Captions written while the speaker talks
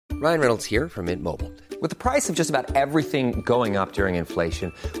Ryan Reynolds here from Mint Mobile. With the price of just about everything going up during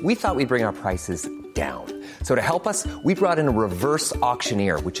inflation, we thought we'd bring our prices down. So to help us, we brought in a reverse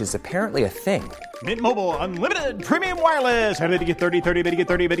auctioneer, which is apparently a thing. Mint Mobile Unlimited Premium Wireless. How to get 30, 30, bit to get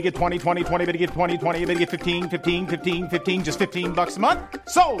 30, bit to get 20, 20, 20, bit to get 20, 20, bit to get 15, 15, 15, 15, just $15 a month?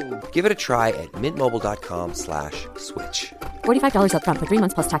 Sold! Give it a try at mintmobile.com/switch. $45 up front for 3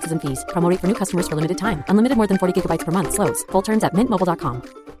 months plus taxes and fees. Promo rate for new customers for limited time. Unlimited more than 40 gigabytes per month. Slows full terms at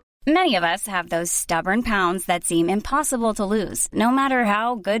mintmobile.com. Many of us have those stubborn pounds that seem impossible to lose, no matter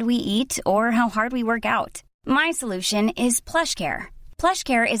how good we eat or how hard we work out. My solution is PlushCare.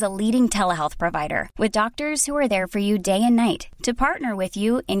 PlushCare is a leading telehealth provider with doctors who are there for you day and night to partner with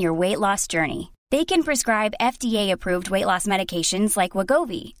you in your weight loss journey. They can prescribe FDA-approved weight loss medications like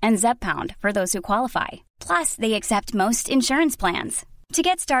Wegovy and Zepbound for those who qualify. Plus, they accept most insurance plans. To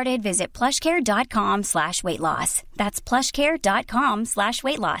get started, visit plushcare.com/weightloss. That's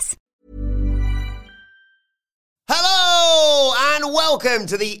plushcare.com/weightloss. Hello and welcome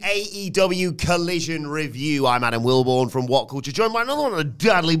to the AEW Collision Review. I'm Adam Wilborn from What Culture, joined by another one of the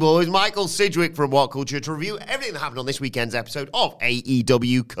Dudley Boys, Michael Sidgwick from What Culture, to review everything that happened on this weekend's episode of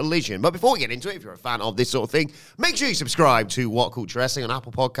AEW Collision. But before we get into it, if you're a fan of this sort of thing, make sure you subscribe to What Culture Wrestling on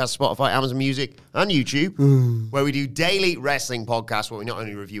Apple Podcasts, Spotify, Amazon Music, and YouTube, where we do daily wrestling podcasts where we not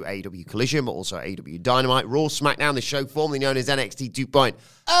only review AEW Collision, but also AEW Dynamite, Raw, SmackDown, the show formerly known as NXT 2.0.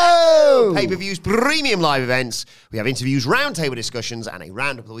 Pay-per-views, premium live events. We have interviews, roundtable discussions, and a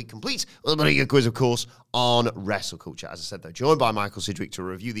roundup of the week complete with a big quiz, of course, on wrestle culture. As I said, though, joined by Michael Sidgwick to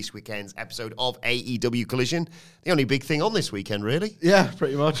review this weekend's episode of AEW Collision. The only big thing on this weekend, really. Yeah,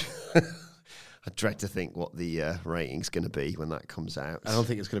 pretty much. I dread to think what the rating's going to be when that comes out. I don't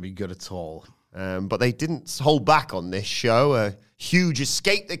think it's going to be good at all. But they didn't hold back on this show. A huge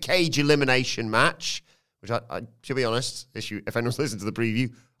escape the cage elimination match, which I to be honest, if anyone's listened to the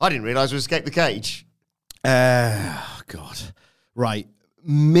preview, I didn't realise was escape the cage. God. Right.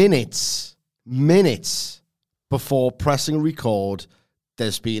 Minutes before pressing record,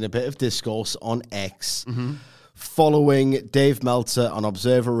 there's been a bit of discourse on X following Dave Meltzer on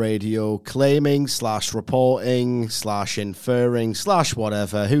Observer Radio claiming / reporting / inferring /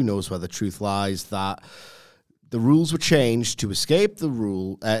 whatever, who knows where the truth lies, that the rules were changed to escape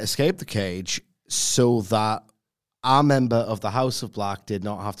the cage so that our member of the House of Black did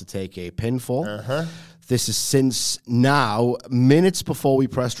not have to take a pinfall. This is since now, minutes before we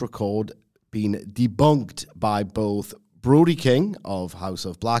pressed record, been debunked by both Brody King of House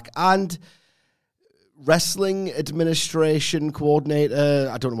of Black and Wrestling Administration Coordinator,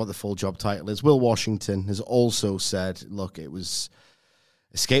 I don't know what the full job title is, Will Washington, has also said, look, it was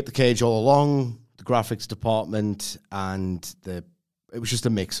escape the cage all along, the graphics department, and it was just a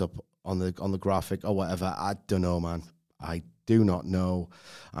mix-up on the graphic or whatever. I don't know, man. I do not know.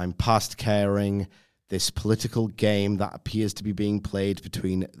 I'm past caring. This political game that appears to be being played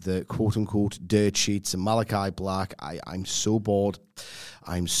between the quote-unquote dirt sheets and Malachi Black. I'm so bored.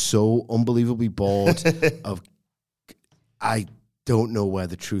 I'm so unbelievably bored of... I don't know where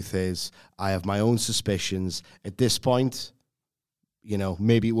the truth is. I have my own suspicions. At this point, you know,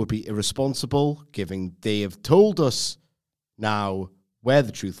 maybe it would be irresponsible, given they have told us now where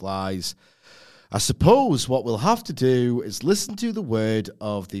the truth lies. I suppose what we'll have to do is listen to the word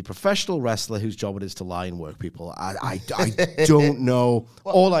of the professional wrestler whose job it is to lie and work people. I don't know.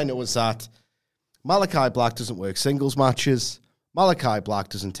 All I know is that Malachi Black doesn't work singles matches. Malachi Black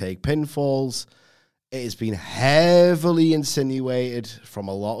doesn't take pinfalls. It has been heavily insinuated from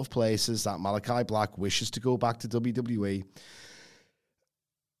a lot of places that Malachi Black wishes to go back to WWE.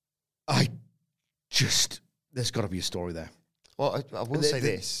 There's got to be a story there. Well, I will say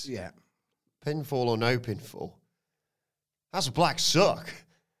this. Yeah. Pinfall or no pinfall, House of Black suck.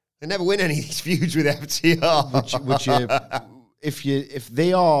 They never win any of these feuds with FTR. If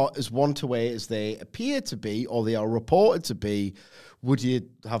they are as one-to-way as they appear to be, or they are reported to be, would you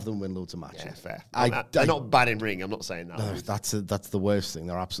have them win loads of matches? Yeah, fair. They're not bad in ring. I'm not saying that. No, that's the worst thing.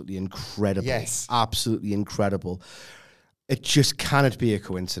 They're absolutely incredible. Yes, absolutely incredible. It just cannot be a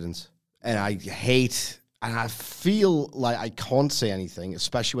coincidence, and I hate. And I feel like I can't say anything,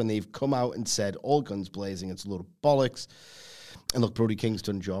 especially when they've come out and said, all guns blazing, it's a load of bollocks. And look, Brody King's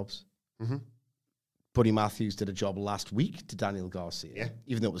done jobs. Buddy Matthews did a job last week to Daniel Garcia.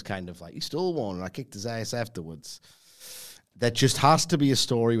 Even though it was kind of like, he stole one and I kicked his ass afterwards. There just has to be a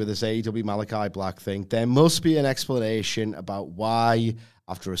story with this AEW Malachi Black thing. There must be an explanation about why,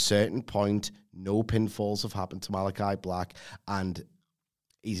 after a certain point, no pinfalls have happened to Malachi Black, and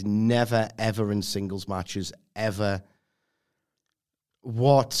he's never, ever in singles matches, ever.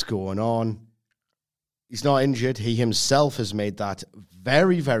 What's going on? He's not injured. He himself has made that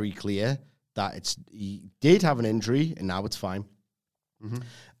very, very clear that he did have an injury and now it's fine. Mm-hmm.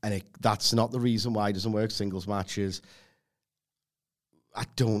 And that's not the reason why he doesn't work singles matches.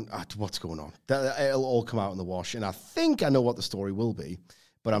 What's going on? It'll all come out in the wash. And I think I know what the story will be,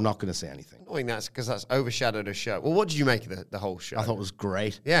 but I'm not going to say anything. I think that's because that's overshadowed a show. Well, what did you make of the whole show? I thought it was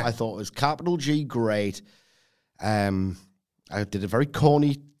great. Yeah. I thought it was capital G great. I did a very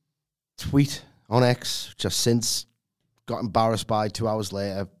corny tweet on X just since, got embarrassed by 2 hours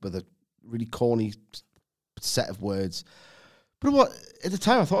later with a really corny set of words. But at the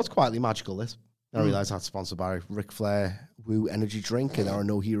time, I thought it was quietly magical, this. I realised that's sponsored by Ric Flair Woo Energy Drink, and there are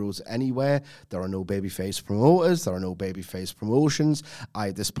no heroes anywhere. There are no babyface promoters. There are no babyface promotions. I,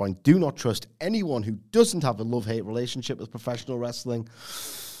 at this point, do not trust anyone who doesn't have a love-hate relationship with professional wrestling.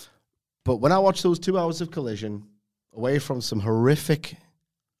 But when I watched those 2 hours of Collision, away from some horrific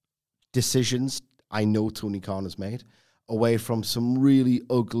decisions I know Tony Khan has made, away from some really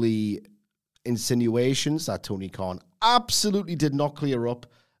ugly insinuations that Tony Khan absolutely did not clear up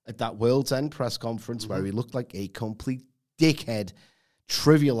at that World's End press conference where he looked like a complete dickhead,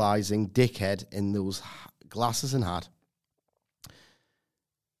 trivializing dickhead in those glasses and hat.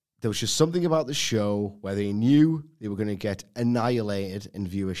 There was just something about the show where they knew they were going to get annihilated in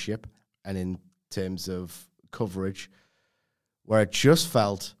viewership and in terms of coverage, where it just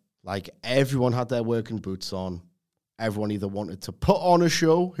felt like everyone had their working boots on. Everyone either wanted to put on a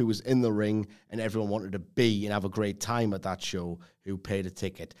show who was in the ring, and everyone wanted to be and have a great time at that show who paid a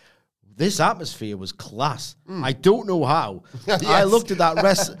ticket. This atmosphere was class. I don't know how. Yes. I looked at that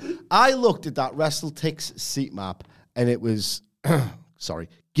WrestleTix seat map, and it was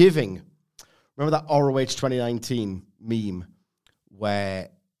giving. Remember that ROH 2019 meme where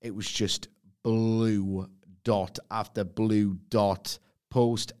it was just blue dot after blue dot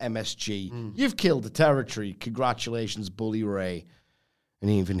post MSG. You've killed the territory. Congratulations, Bully Ray.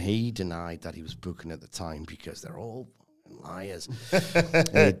 And even he denied that he was booking at the time because they're all liars.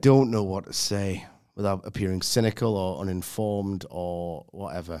 They don't know what to say without appearing cynical or uninformed or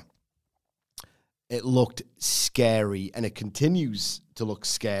whatever. It looked scary, and it continues to look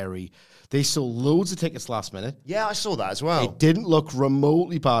scary. They sold loads of tickets last minute. Yeah, I saw that as well. It didn't look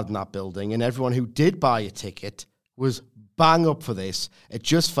remotely bad in that building, and everyone who did buy a ticket was bang up for this. It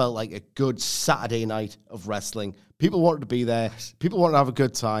just felt like a good Saturday night of wrestling. People wanted to be there. People wanted to have a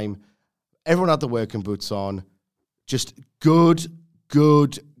good time. Everyone had the working boots on. Just good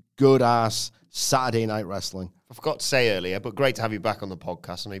ass Saturday night wrestling. I forgot to say earlier, but great to have you back on the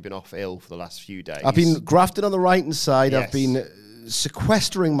podcast. I know you've been off ill for the last few days. I've been grafted on the right-hand side. Yes. I've been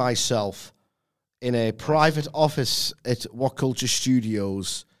sequestering myself in a private office at What Culture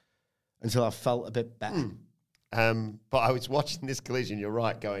Studios until I felt a bit better. But I was watching this Collision, you're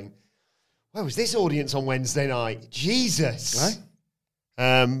right, going, where was this audience on Wednesday night? Jesus. Right?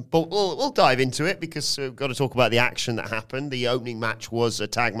 But we'll dive into it because we've got to talk about the action that happened. The opening match was a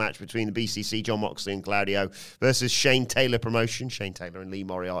tag match between the BCC, Jon Moxley and Claudio, versus Shane Taylor promotion, Shane Taylor and Lee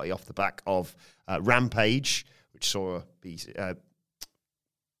Moriarty off the back of Rampage, which saw the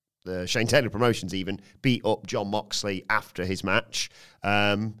Shane Taylor promotions even beat up Jon Moxley after his match.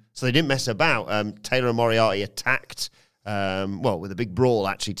 So they didn't mess about. Taylor and Moriarty attacked, with a big brawl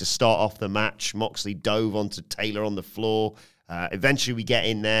actually to start off the match. Moxley dove onto Taylor on the floor. Eventually we get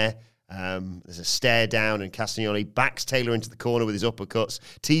in there. There's a stare down, and Castagnoli backs Taylor into the corner with his uppercuts,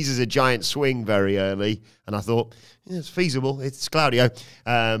 teases a giant swing very early, and I thought, it's feasible, it's Claudio.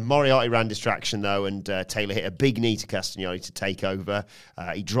 Moriarty ran distraction, though, and Taylor hit a big knee to Castagnoli to take over.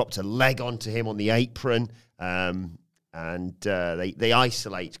 He dropped a leg onto him on the apron, and they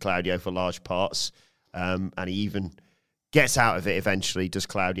isolate Claudio for large parts, and he even gets out of it eventually, does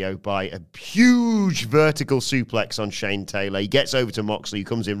Claudio, by a huge vertical suplex on Shane Taylor. He gets over to Moxley, who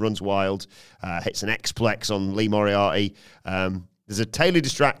comes in, runs wild, hits an X-plex on Lee Moriarty. There's a Taylor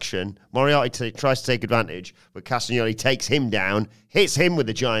distraction. Moriarty tries to take advantage, but Castagnoli takes him down, hits him with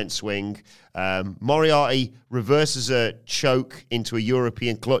a giant swing. Moriarty reverses a choke into a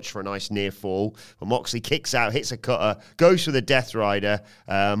European clutch for a nice near fall. But Moxley kicks out, hits a cutter, goes for the Death Rider.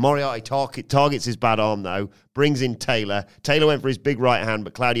 Moriarty targets his bad arm, though, brings in Taylor. Taylor went for his big right hand,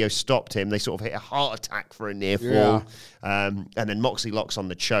 but Claudio stopped him. They sort of hit a heart attack for a near fall. Yeah. And then Moxley locks on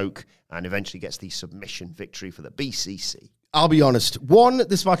the choke and eventually gets the submission victory for the BCC. I'll be honest. One,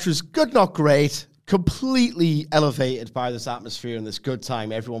 this match was good, not great. Completely elevated by this atmosphere and this good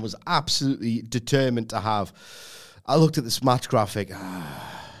time everyone was absolutely determined to have. I looked at this match graphic.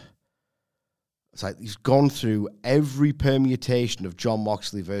 It's like he's gone through every permutation of Jon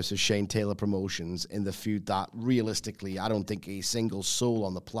Moxley versus Shane Taylor promotions in the feud that realistically I don't think a single soul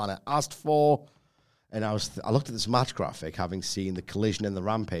on the planet asked for. And I looked at this match graphic, having seen the Collision and the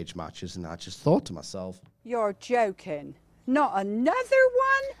Rampage matches, and I just thought to myself, "You're joking. Not another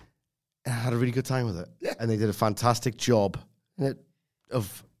one?" And I had a really good time with it. Yeah. And they did a fantastic job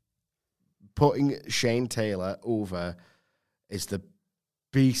of putting Shane Taylor over as the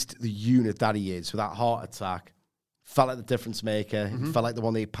beast, the unit that he is, with that heart attack. Felt like the difference maker. Felt like the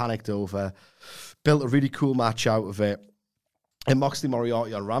one they panicked over. Built a really cool match out of it. And Moxley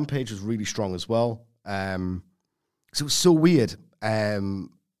Moriarty on Rampage was really strong as well. So it was so weird.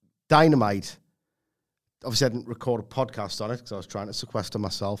 Dynamite. Obviously, I didn't record a podcast on it because I was trying to sequester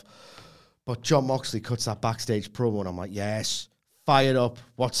myself. But Jon Moxley cuts that backstage promo, and I'm like, yes, fired up.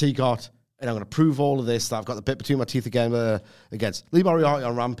 What's he got? And I'm going to prove all of this, that I've got the bit between my teeth again against Lee Moriarty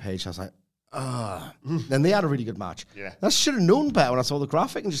on Rampage. I was like, Then they had a really good match. Yeah. I should have known better when I saw the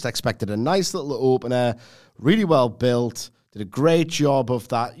graphic and just expected a nice little opener, really well built, did a great job of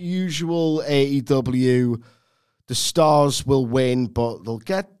that usual AEW. The stars will win, but they'll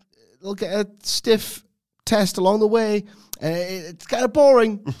get a stiff test along the way. It's kind of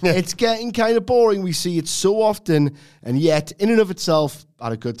boring. It's getting kind of boring. We see it so often, and yet, in and of itself, I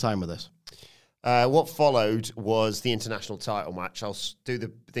had a good time with this. What followed was the international title match. I'll do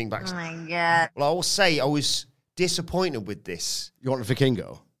the thing back. Oh, my God. Well, I will say I was disappointed with this. You wanted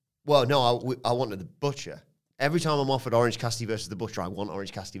Vikingo? Well, no, I wanted the Butcher. Every time I'm offered Orange Cassidy versus the Butcher, I want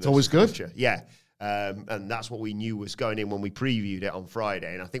Orange Cassidy versus the Butcher. It's always good. Yeah. And that's what we knew was going in when we previewed it on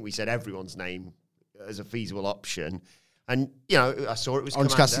Friday. And I think we said everyone's name as a feasible option. And, you know, I saw it was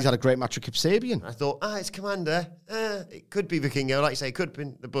Orange Cassidy's had a great match with Kip Sabian. I thought, it's Commander. It could be Vikingo. Like you say, it could have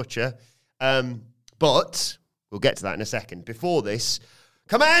been the Butcher. But we'll get to that in a second. Before this,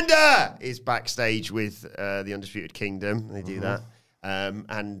 Commander is backstage with the Undisputed Kingdom. They do that.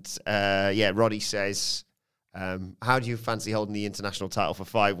 Roddy says, how do you fancy holding the international title for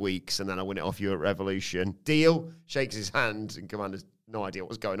 5 weeks and then I win it off you at Revolution? Deal. Shakes his hand and Commander's no idea what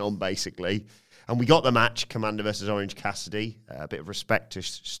was going on, basically. And we got the match, Commander versus Orange Cassidy. A bit of respect to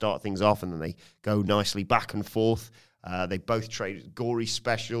start things off, and then they go nicely back and forth. They both trade gory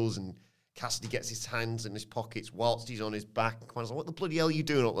specials, and Cassidy gets his hands in his pockets whilst he's on his back. Commander's like, what the bloody hell are you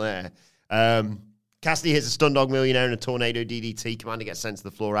doing up there? Cassidy hits a Stun Dog Millionaire and a Tornado DDT. Commander gets sent to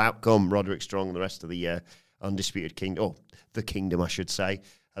the floor. Out come Roderick Strong and the rest of the Undisputed Kingdom, or the Kingdom, I should say.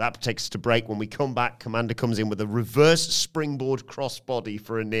 That takes us to break. When we come back, Commander comes in with a reverse springboard crossbody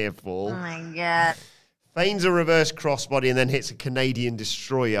for a near fall. Oh, my God. Feigns a reverse crossbody and then hits a Canadian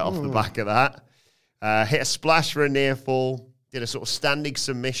Destroyer off the back of that. Hit a splash for a near fall. Did a sort of standing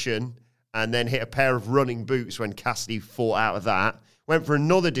submission and then hit a pair of running boots when Cassidy fought out of that. Went for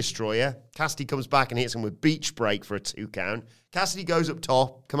another Destroyer. Cassidy comes back and hits him with Beach Break for a 2 count. Cassidy goes up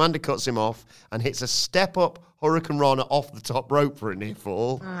top. Commander cuts him off and hits a step-up Hurricane Rana off the top rope for a near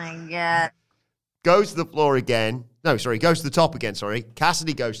fall. Oh, my God. Goes to the floor again. No, sorry, goes to the top again, sorry.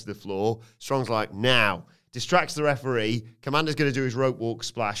 Cassidy goes to the floor. Strong's like, now. Distracts the referee. Commander's going to do his rope walk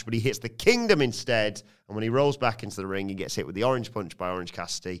splash, but he hits the Kingdom instead. And when he rolls back into the ring, he gets hit with the Orange Punch by Orange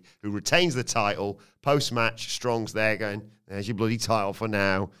Cassidy, who retains the title. Post-match, Strong's there going, there's your bloody title for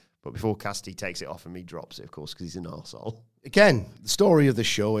now. But before Cassidy takes it off him, he drops it, of course, because he's an arsehole. Again, the story of the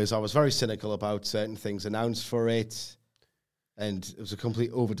show is I was very cynical about certain things announced for it, and it was a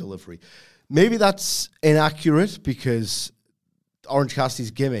complete over-delivery. Maybe that's inaccurate because Orange Cassidy's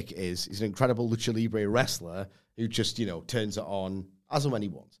gimmick is he's an incredible Lucha Libre wrestler who just, turns it on as and when he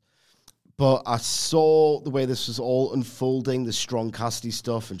wants. But I saw the way this was all unfolding, the Strong Cassidy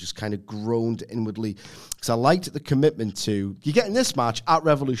stuff, and just kind of groaned inwardly. Because I liked the commitment to, you're getting this match at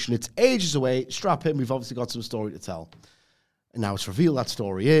Revolution, it's ages away, strap in, we've obviously got some story to tell. And now it's revealed that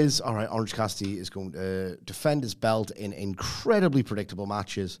story is, all right, Orange Cassidy is going to defend his belt in incredibly predictable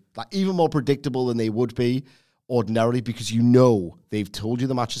matches. Like even more predictable than they would be ordinarily, because they've told you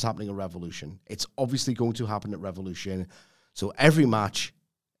the match is happening at Revolution. It's obviously going to happen at Revolution. So every match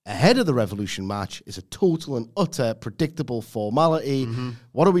ahead of the Revolution match is a total and utter predictable formality. Mm-hmm.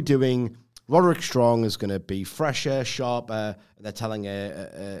 What are we doing? Roderick Strong is going to be fresher, sharper, and they're telling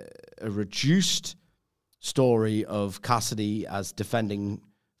a reduced story of Cassidy as defending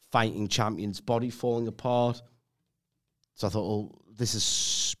fighting champion's body falling apart. So I thought, this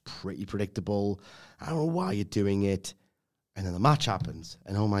is pretty predictable. I don't know why you're doing it. And then the match happens,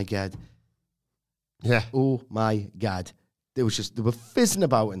 and oh my God. Yeah. Oh my God. They were fizzing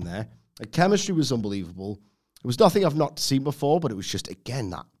about in there. The chemistry was unbelievable. It was nothing I've not seen before, but it was just,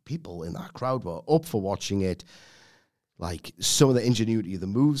 again, that people in that crowd were up for watching it. Like, some of the ingenuity of the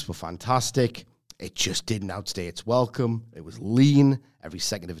moves were fantastic. It just didn't outstay its welcome. It was lean. Every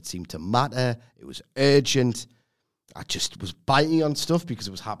second of it seemed to matter. It was urgent. I just was biting on stuff because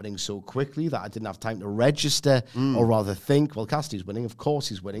it was happening so quickly that I didn't have time to register or rather think, well, Cassidy's winning. Of course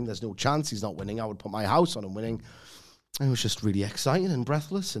he's winning. There's no chance he's not winning. I would put my house on him winning. And it was just really exciting and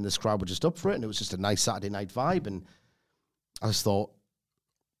breathless, and this crowd were just up for it, and it was just a nice Saturday night vibe. And I just thought,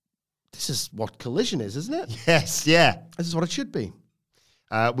 this is what Collision is, isn't it? Yes, yeah. This is what it should be.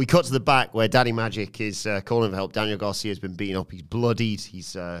 We cut to the back where Daddy Magic is calling for help. Daniel Garcia's been beaten up. He's bloodied.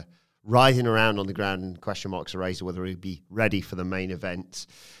 He's writhing around on the ground, and question marks are raised whether he'll be ready for the main event.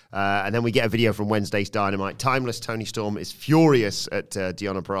 And then we get a video from Wednesday's Dynamite. Timeless Toni Storm is furious at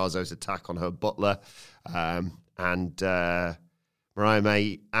Deonna Purrazzo's attack on her butler. And Mariah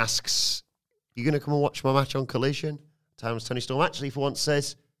May asks, you going to come and watch my match on Collision? Timeless Toni Storm actually for once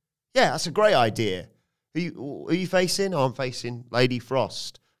says, yeah, that's a great idea. Who are you facing? Oh, I'm facing Lady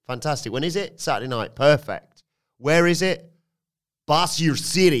Frost. Fantastic. When is it? Saturday night. Perfect. Where is it? Bossier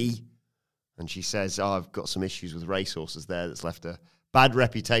City. And she says, oh, I've got some issues with racehorses there that's left a bad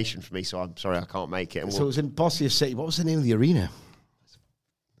reputation for me, so I'm sorry I can't make it. And so it was in Bossier City. What was the name of the arena?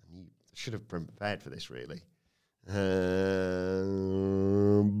 I should have prepared for this, really.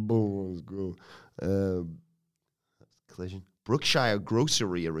 Collision. Brookshire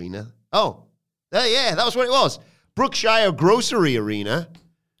Grocery Arena. Oh, yeah, that was what it was. Brookshire Grocery Arena.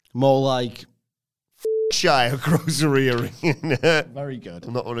 More like Shire Grocery Arena. Very good.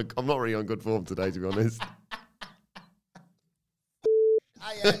 I'm not really on good form today, to be honest.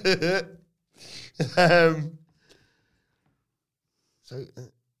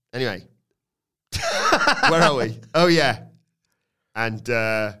 Anyway, where are we? Oh yeah, and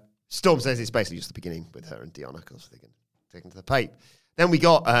Storm says it's basically just the beginning with her and Deonna because they can take them to the pipe. Then we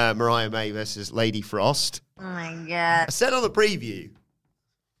got Mariah May versus Lady Frost. Oh my god! I said on the preview,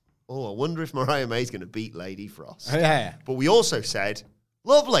 I wonder if Mariah May's going to beat Lady Frost. Oh, yeah. But we also said,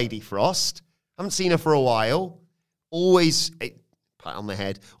 love Lady Frost. Haven't seen her for a while. Always, pat on the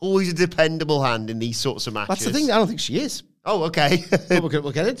head, always a dependable hand in these sorts of matches. That's the thing. I don't think she is. Oh, okay.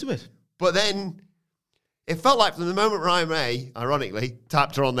 We'll get into it. But then it felt like from the moment Mariah May, ironically,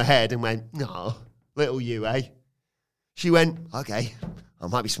 tapped her on the head and went, no, little you, eh? She went, okay, I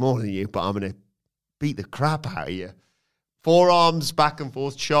might be smaller than you, but I'm going to beat the crap out of you. Forearms, back and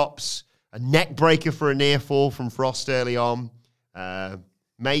forth chops, a neck breaker for a near fall from Frost early on.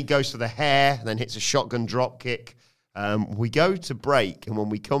 May goes for the hair, and then hits a shotgun drop kick. We go to break, and when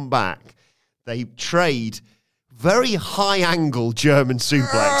we come back, they trade very high-angle German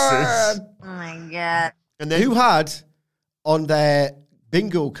suplexes. Oh my god! And then who had on their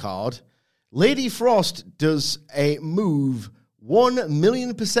bingo card, Lady Frost does a move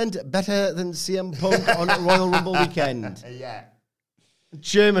 1,000,000% better than CM Punk on Royal Rumble weekend. Yeah.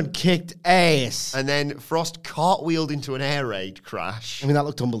 German kicked ass. And then Frost cartwheeled into an air raid crash. I mean, that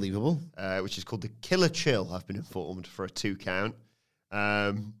looked unbelievable. Which is called the Killer Chill, I've been informed, for a 2 count.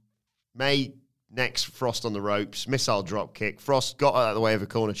 May next Frost on the ropes, missile drop kick. Frost got out of the way of a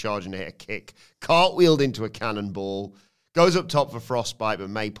corner charge and hit a kick. Cartwheeled into a cannonball. Goes up top for Frostbite, but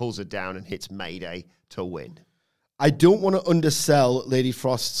May pulls her down and hits Mayday to win. I don't want to undersell Lady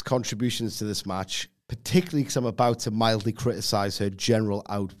Frost's contributions to this match, particularly because I'm about to mildly criticize her general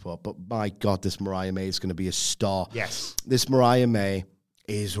output. But my God, this Mariah May is going to be a star. Yes. This Mariah May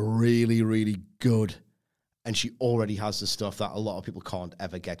is really, really good. And she already has the stuff that a lot of people can't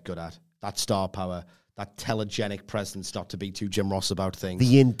ever get good at. That star power, that telegenic presence, not to be too Jim Ross about things.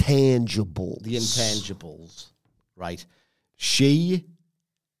 The intangibles. The intangibles, right?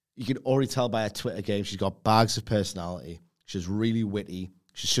 You can already tell by her Twitter game, she's got bags of personality. She's really witty.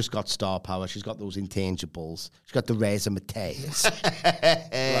 She's just got star power. She's got those intangibles. She's got the razzmatazz.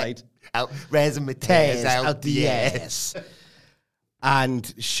 Right? Razzmatazz out the ass.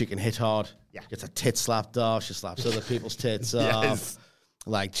 And she can hit hard. Yeah. Gets her tit slapped off. She slaps other people's tits off.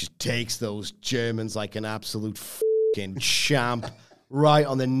 Like, she takes those Germans like an absolute fucking champ right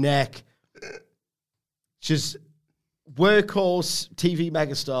on the neck. She's workhorse TV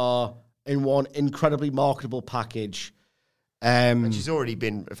megastar in one incredibly marketable package. And she's already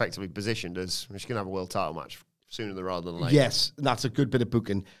been effectively positioned as she's going to have a world title match sooner rather than later. Yes, and that's a good bit of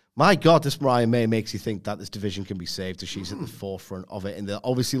booking. My God, this Mariah May makes you think that this division can be saved, as she's at the forefront of it. And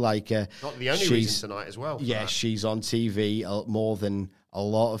obviously, like, not the only reason tonight as well. Yeah, she's on TV more than a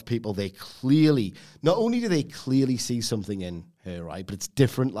lot of people. They clearly, not only do they clearly see something in her, right, but it's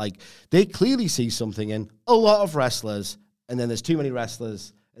different. Like, they clearly see something in a lot of wrestlers, and then there's too many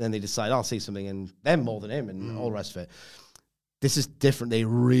wrestlers, and then they decide, I'll see something in them more than him, and all the rest of it. This is different. They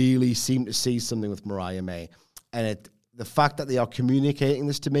really seem to see something with Mariah May. And the fact that they are communicating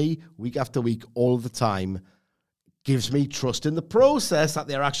this to me week after week all of the time gives me trust in the process that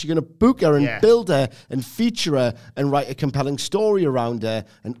they're actually going to book her and build her and feature her and write a compelling story around her.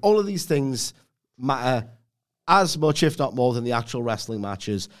 And all of these things matter as much, if not more, than the actual wrestling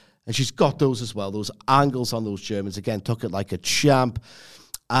matches. And she's got those as well. Those angles on those Germans, again, took it like a champ.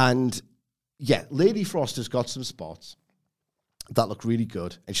 And yeah, Lady Frost has got some spots that look really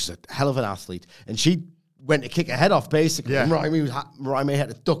good. And she's a hell of an athlete. And she went to kick her head off, basically. Yeah. Mariah May had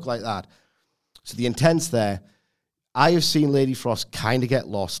to duck like that. So the intent's there. I have seen Lady Frost kind of get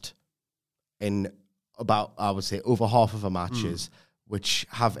lost in about, I would say, over half of her matches, which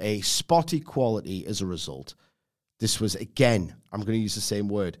have a spotty quality as a result. This was, again, I'm going to use the same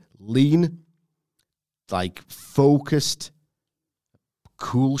word, lean, like focused,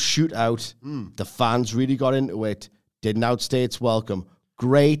 cool shootout. The fans really got into it, didn't outstay its welcome.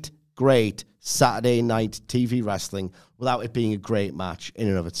 Great Saturday night TV wrestling without it being a great match in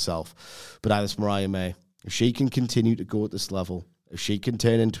and of itself. But I was Mariah May. If she can continue to go at this level, if she can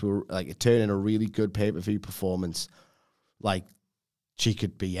turn in a really good pay-per-view performance, like she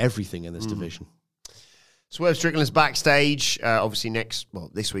could be everything in this division. Swerve Strickland's backstage. Obviously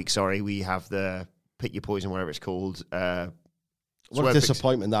this week, we have the Pick Your Poison, whatever it's called. What a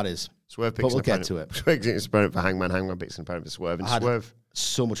disappointment that is. Swerve picks but we'll get to it. Swerve picks an opponent for Hangman. Hangman picks an opponent for Swerve. And Swerve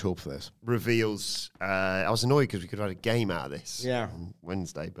so much hope for this. Reveals. I was annoyed because we could have had a game out of this on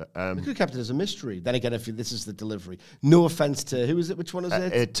Wednesday. But we could have kept it as a mystery. Then again, if this is the delivery. No offense to, who is it? Which one is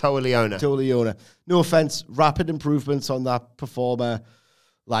it? Toa Leona. No offense. Rapid improvements on that performer.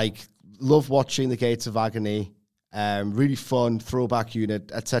 Like, love watching the Gates of Agony. Really fun, throwback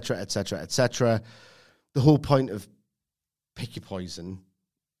unit, etc., etc., etc. The whole point of Pick Your Poison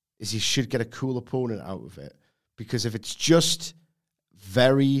is you should get a cool opponent out of it. Because if it's just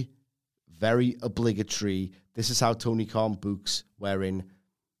very, very obligatory, this is how Tony Khan books, wherein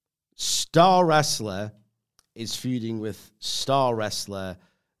star wrestler is feuding with star wrestler,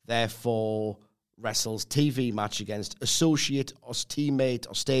 therefore wrestles TV match against associate or teammate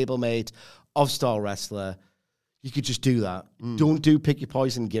or stablemate of star wrestler. You could just do that. Don't do Pick Your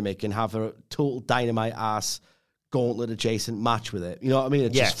Poison gimmick and have a total dynamite ass gauntlet adjacent match with it. You know what I mean?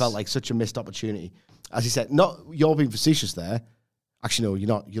 It just felt like such a missed opportunity. As he said, you're being facetious there. Actually, no, you're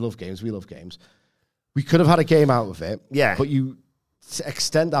not. You love games. We love games. We could have had a game out of it. Yeah. But you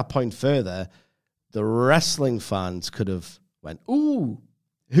extend that point further, the wrestling fans could have went, ooh,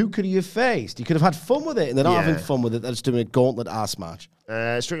 who could he have faced? He could have had fun with it, and they're not having fun with it. They're just doing a gauntlet ass match.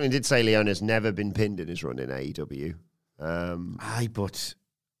 Strickland did say Leona's never been pinned in his run in AEW. But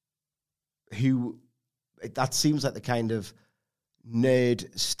who... That seems like the kind of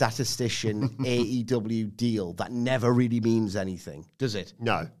nerd statistician AEW deal that never really means anything, does it?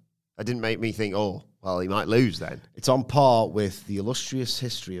 No. That didn't make me think, he might lose then. It's on par with the illustrious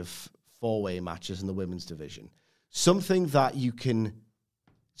history of four-way matches in the women's division. Something that you can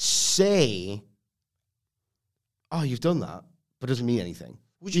say, you've done that, but doesn't mean anything.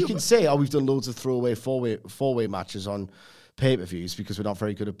 You can say, we've done loads of throwaway four-way matches on pay-per-views because we're not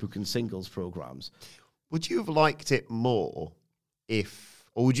very good at booking singles programs. Would you have liked it more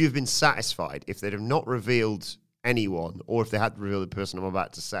or would you have been satisfied if they'd have not revealed anyone, or if they had revealed the person I'm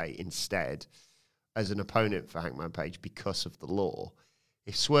about to say instead as an opponent for Hangman Page because of the law?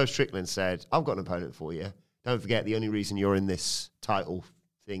 If Swerve Strickland said, I've got an opponent for you, don't forget the only reason you're in this title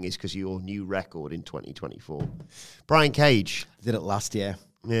thing is because of your new record in 2024. Brian Cage. Did it last year.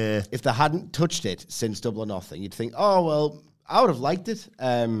 Yeah. If they hadn't touched it since Double or Nothing, you'd think, I would have liked it.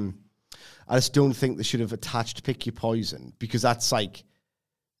 I just don't think they should have attached Pick Your Poison, because that's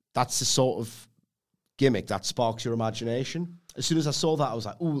the sort of gimmick that sparks your imagination. As soon as I saw that, I was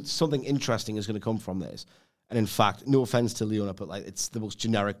like, something interesting is going to come from this. And in fact, no offense to Leona, but it's the most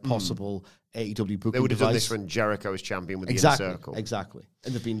generic possible AEW booking device. They would have done this when Jericho was champion with the Inner Circle. Exactly.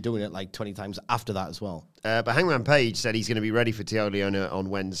 And they've been doing it 20 times after that as well. But Hangman Page said he's going to be ready for Teases Leona on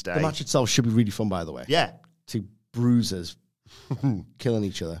Wednesday. The match itself should be really fun, by the way. Yeah. Two bruisers killing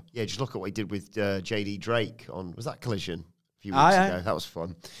each other. Yeah, just look at what he did with JD Drake was that Collision a few weeks ago? That was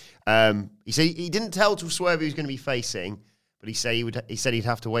fun. He said he didn't tell to Swerve who he was going to be facing, but he said he'd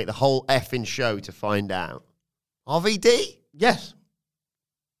have to wait the whole effing show to find out. RVD? Yes.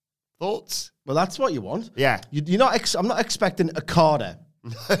 Thoughts? Well, that's what you want. Yeah. You're not. I'm not expecting Okada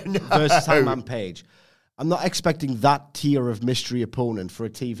versus Hangman Page. I'm not expecting that tier of mystery opponent for a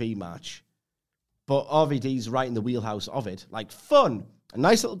TV match. But RVD's right in the wheelhouse of it. Fun. A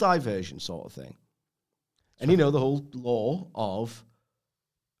nice little diversion sort of thing. And the whole law of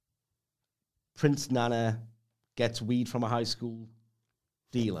Prince Nana gets weed from a high school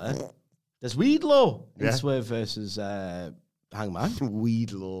dealer. There's weed law in Swerve versus Hangman.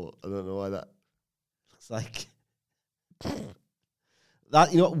 Weed law. I don't know why that. It's like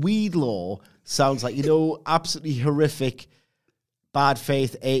That, weed law sounds like, absolutely horrific bad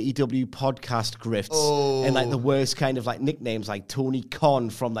faith AEW podcast grifts and like the worst kind of like nicknames, like Tony Khan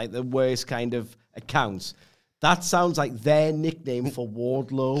from like the worst kind of accounts. That sounds like their nickname for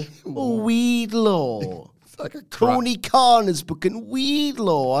Wardlow. Weed law. It's like a Tony Khan is booking weed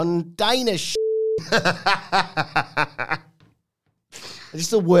law on Diner It's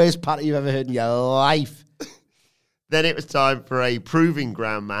the worst party you've ever heard in your life. Then it was time for a proving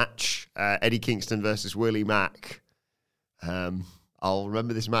ground match. Eddie Kingston versus Willie Mack. I'll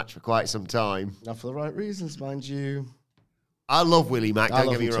remember this match for quite some time. Not for the right reasons, mind you. I love Willie Mack, don't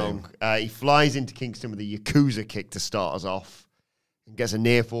get me wrong. He flies into Kingston with a Yakuza kick to start us off. And gets a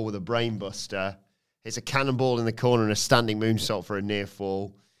near fall with a brain buster. Hits a cannonball in the corner and a standing moonsault for a near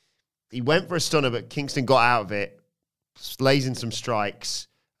fall. He went for a stunner, but Kingston got out of it. Lays in some strikes.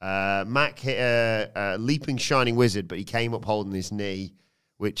 Mack hit a leaping shining wizard, but he came up holding his knee,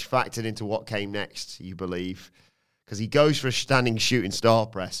 which factored into what came next, you believe. Because he goes for a standing shooting star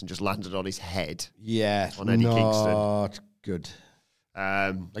press and just landed on his head. Yeah. On Eddie Kingston. Not good.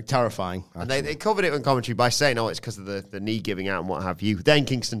 Like terrifying. Actually. And they covered it on commentary by saying, it's because of the knee giving out and what have you. Then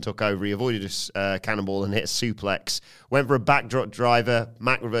Kingston took over. He avoided a cannonball and hit a suplex. Went for a backdrop driver.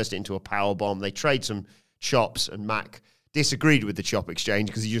 Mack reversed it into a powerbomb. They trade some chops, and Mack disagreed with the chop exchange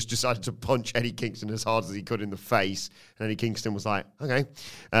because he just decided to punch Eddie Kingston as hard as he could in the face. And Eddie Kingston was like, okay.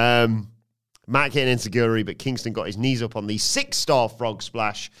 Mack hit an enziguri, but Kingston got his knees up on the 6-star frog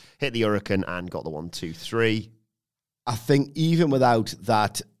splash, hit the hurricane, and got the 1-2-3. I think even without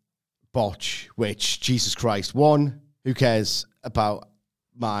that botch, which, Jesus Christ, one, who cares about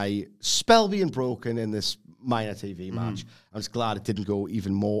my spell being broken in this minor TV match? I'm just glad it didn't go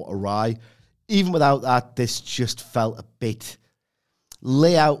even more awry. Even without that, this just felt a bit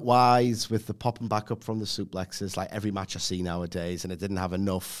layout-wise with the popping back up from the suplexes, like every match I see nowadays, and it didn't have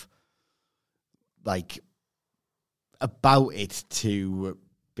enough like about it to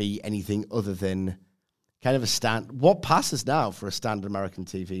be anything other than kind of what passes now for a standard American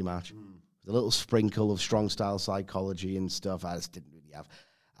TV match. A little sprinkle of strong style psychology and stuff. I just didn't really have.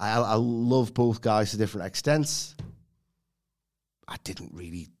 I love both guys to different extents. I didn't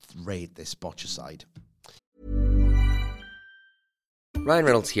really rate this botch aside. Ryan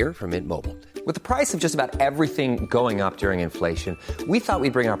Reynolds here from Mint Mobile. With the price of just about everything going up during inflation, we thought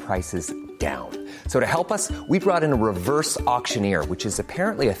we'd bring our prices down. So to help us, we brought in a reverse auctioneer, which is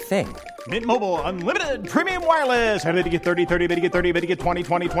apparently a thing. Mint Mobile Unlimited Premium Wireless. How to get 30, 30, bit to get 30, bit to get 20,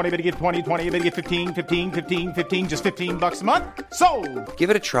 20, 20, bit to get 20, 20, bit to get 15, 15, 15, 15, just $15 a month? Sold!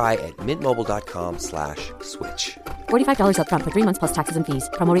 Give it a try at mintmobile.com/switch. $45 up front for 3 months plus taxes and fees.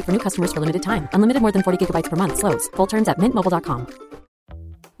 Promo rate for new customers for limited time. Unlimited more than 40 gigabytes per month. Slows full terms at mintmobile.com.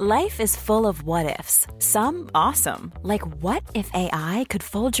 Life is full of what-ifs. Some awesome. Like what if AI could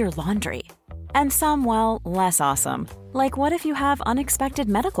fold your laundry? And some, well, less awesome. Like what if you have unexpected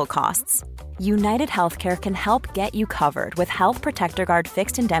medical costs? United Healthcare can help get you covered with Health Protector Guard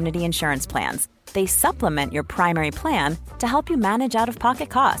fixed indemnity insurance plans. They supplement your primary plan to help you manage out-of-pocket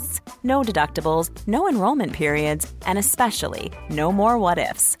costs. No deductibles, no enrollment periods, and especially no more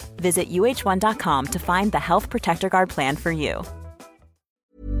what-ifs. Visit uh1.com to find the Health Protector Guard plan for you.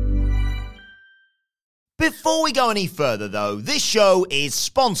 Before we go any further, though, this show is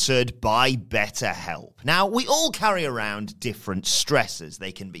sponsored by BetterHelp. Now, we all carry around different stressors.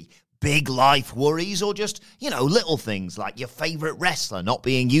 They can be big life worries or just, little things like your favorite wrestler not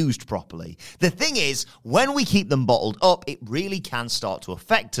being used properly. The thing is, when we keep them bottled up, it really can start to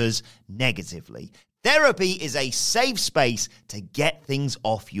affect us negatively. Therapy is a safe space to get things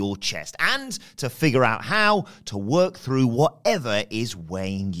off your chest and to figure out how to work through whatever is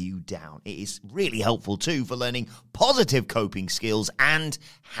weighing you down. It is really helpful too for learning positive coping skills and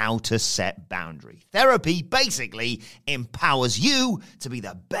how to set boundaries. Therapy basically empowers you to be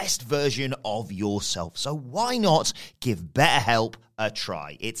the best version of yourself. So why not give BetterHelp a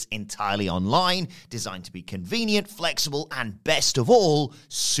try? It's entirely online, designed to be convenient, flexible, and best of all,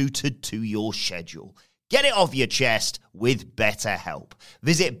 suited to your schedule. Get it off your chest with BetterHelp.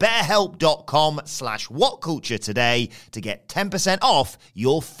 Visit betterhelp.com/whatculture today to get 10% off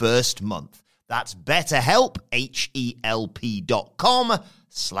your first month. That's BetterHelp,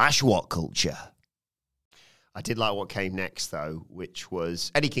 HELP.com/whatculture. I did like what came next, though, which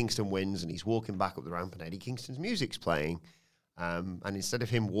was Eddie Kingston wins, and he's walking back up the ramp, and Eddie Kingston's music's playing. And instead of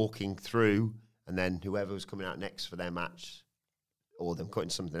him walking through, and then whoever was coming out next for their match, or them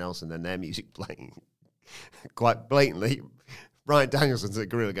cutting something else, and then their music playing, quite blatantly, Bryan Danielson's at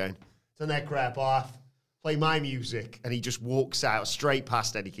Gorilla going, turn that crap off. play my music, and he just walks out straight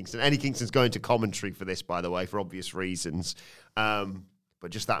past Eddie Kingston. Eddie Kingston's going to commentary for this, by the way, for obvious reasons. But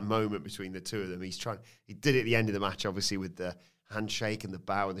just that moment between the two of them, he did it at the end of the match, obviously, with the handshake and the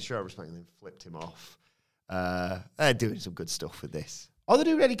bow and the show of respect, and then flipped him off. They're doing some good stuff with this. Are they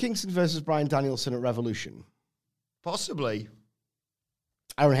doing Eddie Kingston versus Bryan Danielson at Revolution? Possibly.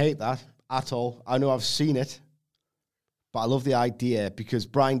 I don't hate that at all. I know I've seen it, but I love the idea because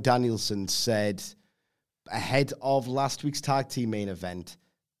Bryan Danielson said ahead of last week's tag team main event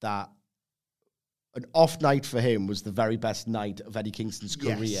that an off night for him was the very best night of Eddie Kingston's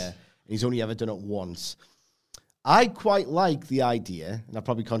career, and he's only ever done it once. I quite like the idea, and I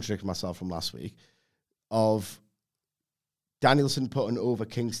probably contradicted myself from last week, of Danielson putting over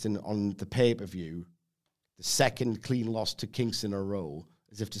Kingston on the pay-per-view, the second clean loss to Kingston in a row,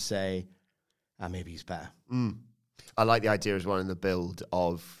 as if to say, maybe he's better. I like the idea as well in the build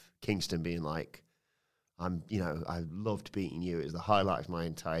of Kingston being like, I loved beating you. It was the highlight of my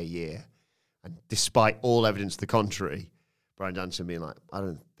entire year. And despite all evidence to the contrary, Bryan Danielson being like, I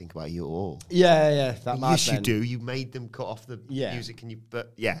don't think about you at all. Yeah. Yes, you do. You made them cut off the music, you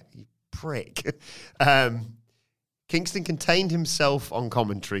prick. Kingston contained himself on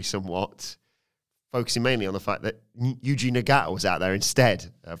commentary somewhat, focusing mainly on the fact that Yuji Nagata was out there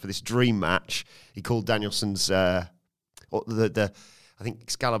instead for this dream match. He called Danielson's, I think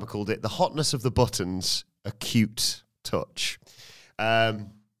Excalibur called it, the hotness of the buttons, a cute touch.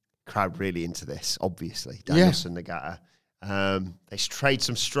 Crowd really into this, obviously. Danielson, Nagata. They trade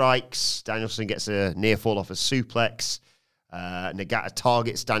some strikes. Danielson gets a near fall off a suplex. Nagata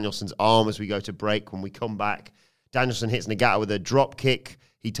targets Danielson's arm as we go to break. When we come back, Danielson hits Nagata with a drop kick.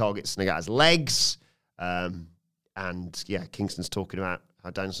 He targets Nagata's legs. Kingston's talking about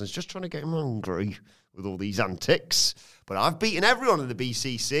how Danielson's just trying to get him angry with all these antics. But I've beaten everyone in the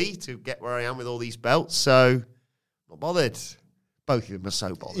BCC to get where I am with all these belts, so not bothered. Both of them are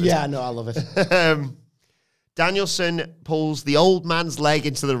so bothered. Yeah, no, I love it. Danielson pulls the old man's leg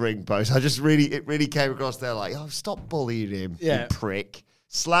into the ring post. It really came across there like, stop bullying him, you prick.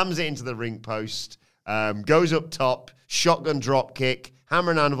 Slams it into the ring post, goes up top, shotgun drop kick,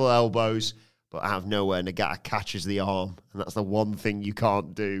 hammer and anvil elbows, but out of nowhere, Nagata catches the arm, and that's the one thing you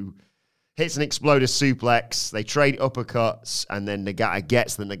can't do. Hits an exploder suplex, they trade uppercuts, and then Nagata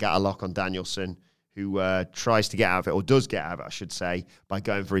gets the Nagata lock on Danielson, who tries to get out of it, or does get out of it, I should say, by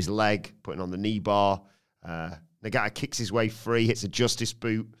going for his leg, putting on the knee bar. Nagata kicks his way free, hits a justice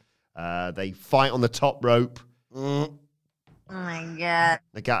boot. They fight on the top rope. Oh my God.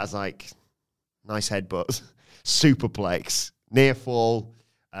 Nagata's like, nice headbutt. Superplex. Near fall.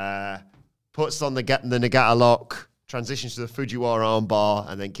 Puts on the Nagata lock. Transitions to the Fujiwara armbar.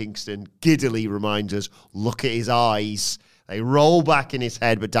 And then Kingston giddily reminds us, look at his eyes. They roll back in his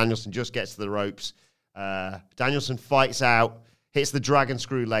head, but Danielson just gets to the ropes. Danielson fights out, hits the dragon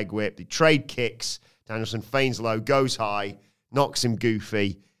screw leg whip. They trade kicks. Danielson feigns low, goes high, knocks him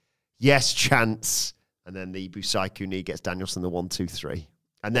goofy. Yes, chance. And then the Busaiku knee gets Danielson the 1, 2, 3.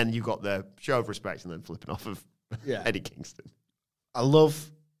 And then you've got the show of respect and then flipping off of Eddie Kingston. I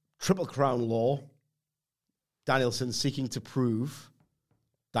love Triple Crown Law. Danielson seeking to prove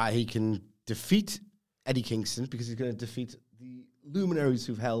that he can defeat Eddie Kingston because he's going to defeat the luminaries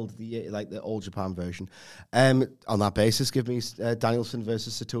who've held the All Japan version. On that basis, give me Danielson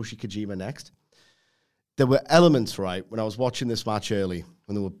versus Satoshi Kojima next. There were elements, right, when I was watching this match early,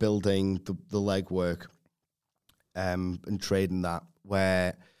 when they were building the leg work and trading that,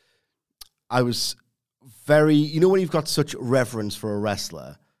 where I was very, when you've got such reverence for a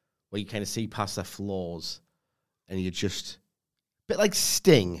wrestler, where you kind of see past their flaws, and you're just a bit like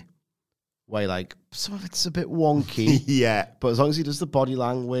Sting, where like some of it's a bit wonky. Yeah. But as long as he does the body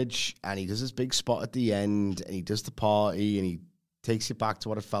language and he does his big spot at the end and he does the party and he takes you back to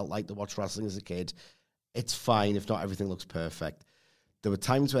what it felt like to watch wrestling as a kid, it's fine if not everything looks perfect. There were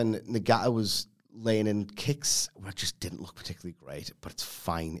times when Nagata was laying in kicks where it just didn't look particularly great, but it's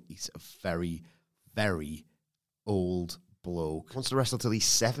fine. He's a very, very old bloke. Wants to wrestle till he's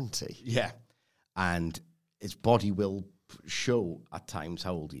 70. Yeah. And his body will show at times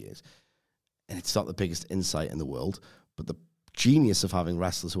how old he is. And it's not the biggest insight in the world, but the genius of having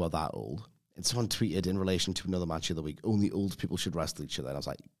wrestlers who are that old. And someone tweeted in relation to another match of the week, only old people should wrestle each other. And I was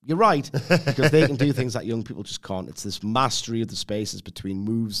like, you're right, because they can do things that young people just can't. It's this mastery of the spaces between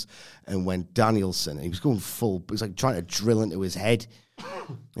moves. And when Danielson, he was going full, he was like trying to drill into his head.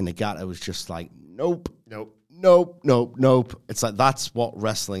 And Nagata was just like, nope. It's like, that's what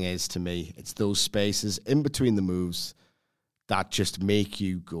wrestling is to me. It's those spaces in between the moves that just make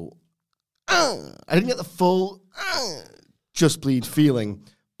you go, I didn't get the full just bleed feeling,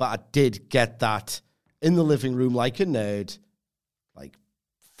 but I did get that in the living room like a nerd, like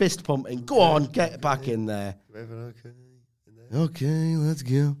fist pumping. Go on, get back in there. Okay, let's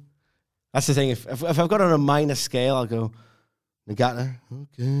go. That's the thing. If I've got it on a minor scale, I'll go, Nagata,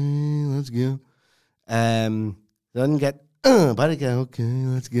 okay, let's go. Then get, better go, okay,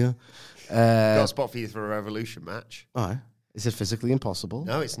 let's go. Got a spot for you for a Revolution match. All right. Is it physically impossible?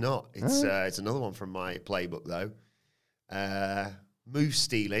 No, it's not. It's another one from my playbook, though. Move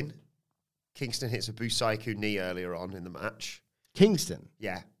stealing. Kingston hits a Busaiku knee earlier on in the match. Kingston?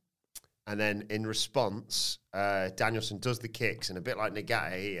 Yeah. And then in response, Danielson does the kicks, and a bit like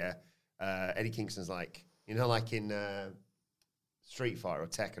Nagata here, Eddie Kingston's like, you know, like in Street Fighter or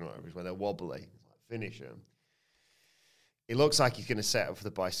Tekken or whatever, where they're wobbly. Like, finish him. It looks like he's going to set up for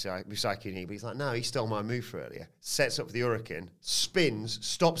the Busaiku knee, but he's like, no, he stole my move for earlier. Sets up for the Hurricane, spins,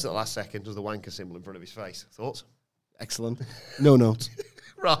 stops at the last second, does the wanker symbol in front of his face. Thoughts? Excellent. No notes.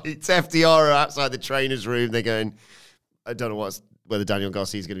 Right, it's FDR are outside the trainer's room. They're going, I don't know whether Daniel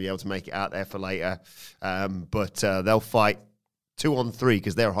Garcia is going to be able to make it out there for later, but they'll fight 2-on-3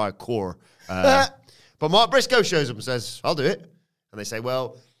 because they're hardcore. But Mark Briscoe shows up and says, I'll do it. And they say,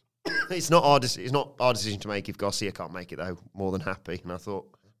 well, it's not our decision to make if Garcia can't make it, though. More than happy. And I thought,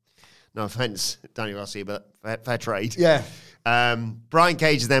 no offense, Daniel Garcia, but fair trade. Yeah. Brian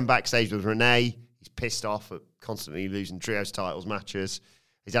Cage is then backstage with Renee. He's pissed off at constantly losing trios titles matches.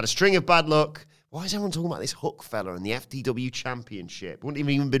 He's had a string of bad luck. Why is everyone talking about this Hook fella and the FTW championship? Wouldn't have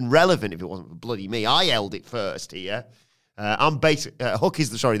even been relevant if it wasn't for bloody me. I held it first here. Hook is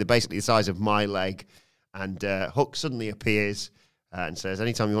basically the size of my leg, and Hook suddenly appears and says,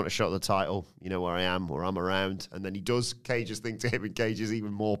 anytime you want a shot at the title, you know where I am, or I'm around. And then he does Cage's thing to him, and Cage is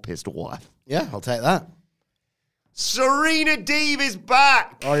even more pissed off. Yeah, I'll take that. Serena Deeb is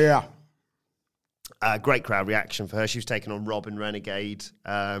back! Oh, yeah. Great crowd reaction for her. She was taking on Robin Renegade.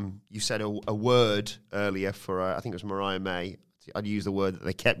 You said a word earlier for, I think it was Mariah May. I'd use the word that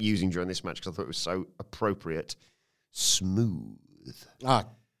they kept using during this match because I thought it was so appropriate. Smooth.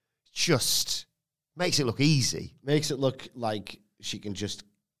 Just makes it look easy. Makes it look like she can just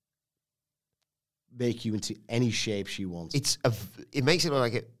make you into any shape she wants. It makes it look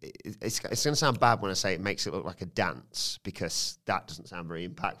like it's going to sound bad when I say it makes it look like a dance, because that doesn't sound very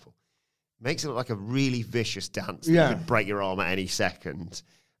impactful. Makes it look like a really vicious dance that could break your arm at any second.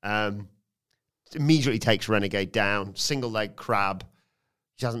 Immediately takes Renegade down. Single leg crab.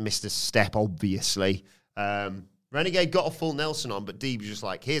 She hasn't missed a step, obviously. Renegade got a full Nelson on, but Deeb was just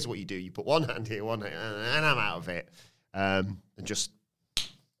like, here's what you do. You put one hand here, one hand, and I'm out of it. And just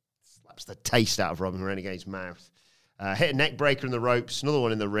slaps the taste out of Robin Renegade's mouth. Hit a neck breaker in the ropes. Another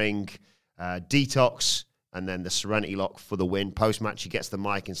one in the ring. Detox. And then the Serenity Lock for the win. Post-match, he gets the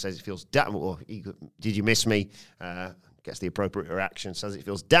mic and says it feels damn... did you miss me? Gets the appropriate reaction. Says it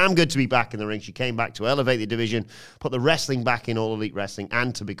feels damn good to be back in the ring. She came back to elevate the division, put the wrestling back in All Elite Wrestling,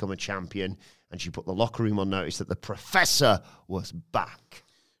 and to become a champion. And she put the locker room on notice that the Professor was back.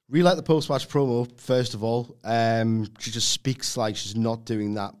 Really like the post-match promo, first of all. She just speaks like she's not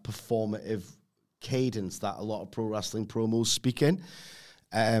doing that performative cadence that a lot of pro wrestling promos speak in.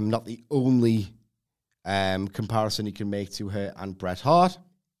 Not the only... comparison you can make to her and Bret Hart.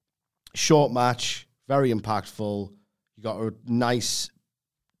 Short match, very impactful. You got a nice,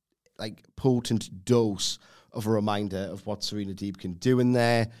 potent dose of a reminder of what Serena Deeb can do in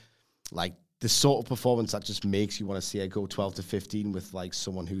there. Like, the sort of performance that just makes you want to see her go 12-15 with,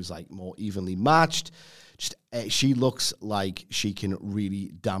 someone who's, more evenly matched. Just, she looks like she can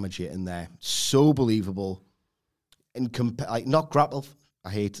really damage it in there. So believable. And, not grapple... I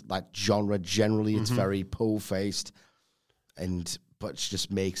hate that genre generally. It's very pole-faced, but she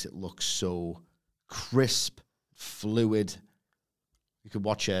just makes it look so crisp, fluid. You could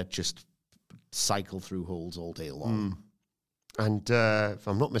watch her just cycle through holds all day long. And if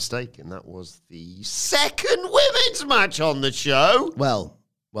I'm not mistaken, that was the second women's match on the show. Well.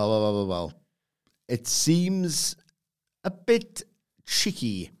 It seems a bit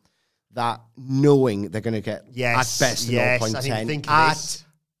cheeky. That knowing they're going to get at best a 0.10. At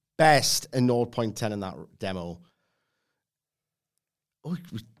best a 0.10 in that demo. We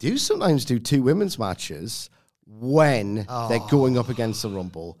do sometimes do two women's matches when they're going up against the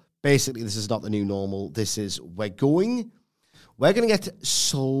Rumble. Basically, this is not the new normal. This is, we're going to get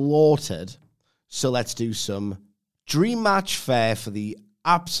slaughtered. So let's do some dream match fare for the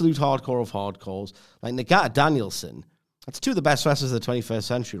absolute hardcore of hardcores. Like Nagata Danielson. That's two of the best wrestlers of the 21st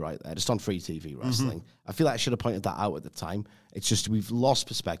century right there, just on free TV wrestling. I feel like I should have pointed that out at the time. It's just we've lost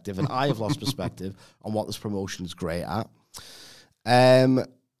perspective, and I have lost perspective on what this promotion is great at. And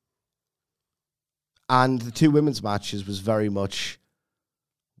the two women's matches was very much,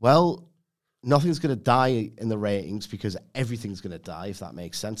 nothing's going to die in the ratings because everything's going to die, if that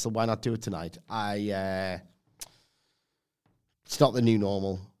makes sense. So why not do it tonight? It's not the new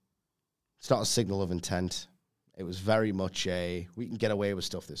normal. It's not a signal of intent. It was very much we can get away with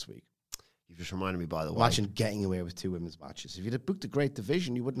stuff this week. You've just reminded me, by the way. Imagine getting away with 2 women's matches. If you'd have booked a great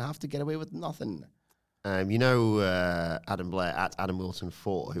division, you wouldn't have to get away with nothing. You know Adam Blair at Adam Wilson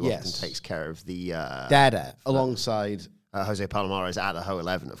 4, who often takes care of the... Dada, alongside... Jose Palomares at the Ho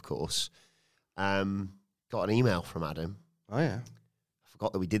 11, of course. Got an email from Adam. Oh, yeah. I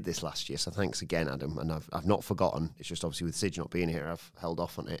forgot that we did this last year, so thanks again, Adam. And I've not forgotten. It's just obviously with Sid not being here, I've held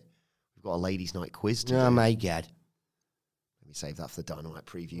off on it. We've got a ladies' night quiz to do. Oh, my God. Let me save that for the Dynamite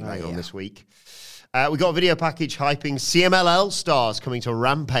preview later on this week. We got a video package hyping CMLL stars coming to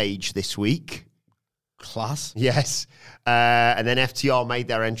Rampage this week. Class. Yes. And then FTR made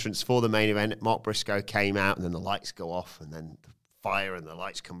their entrance for the main event. Mark Briscoe came out, and then the lights go off, and then the fire and the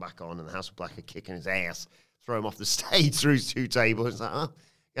lights come back on, and the House of Black are kicking his ass, throw him off the stage through 2 tables. It's like, I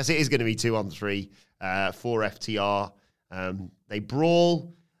guess it is going to be 2-on-3 for FTR. They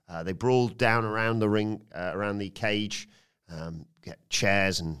brawl. They brawl down around the ring, around the cage, get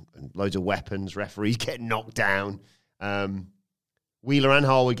chairs and loads of weapons. Referees get knocked down. Wheeler and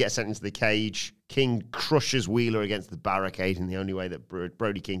Harwood get sent into the cage. King crushes Wheeler against the barricade in the only way that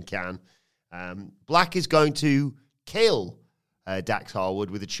Brody King can. Black is going to kill Dax Harwood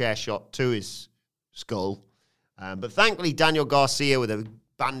with a chair shot to his skull. But thankfully, Daniel Garcia, with a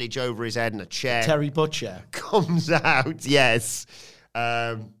bandage over his head and a chair... Terry Butcher. ...comes out, yes.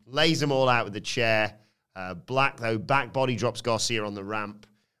 Lays them all out with the chair. Black, though, back body drops Garcia on the ramp.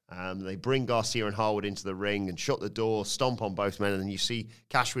 They bring Garcia and Harwood into the ring and shut the door, stomp on both men, and then you see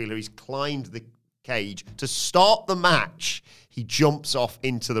Cash Wheeler. He's climbed the cage. To start the match, he jumps off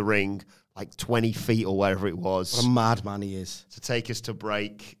into the ring like 20 feet or wherever it was. What a madman he is. To take us to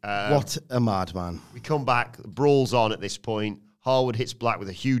break. What a madman. We come back. Brawl's on at this point. Harwood hits Black with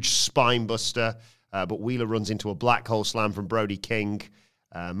a huge spine buster, but Wheeler runs into a black hole slam from Brody King.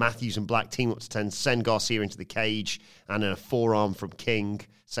 Matthews and Black team up to send Garcia into the cage, and a forearm from King.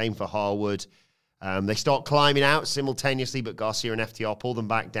 Same for Harwood. They start climbing out simultaneously, but Garcia and FTR pull them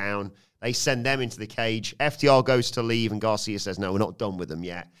back down. They send them into the cage. FTR goes to leave, and Garcia says, no, we're not done with them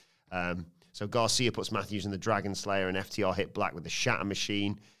yet. So Garcia puts Matthews in the Dragon Slayer, and FTR hit Black with the Shatter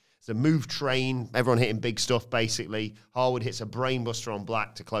Machine. It's a move train. Everyone hitting big stuff, basically. Harwood hits a brainbuster on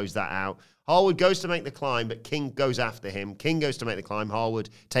Black to close that out. Harwood goes to make the climb, but King goes after him. King goes to make the climb. Harwood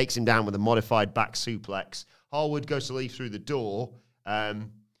takes him down with a modified back suplex. Harwood goes to leave through the door, and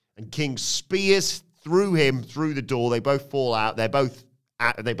King spears through him through the door. They both fall out. They both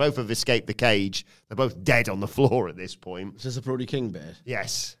have escaped the cage. They're both dead on the floor at this point. Is this a Brody King bit?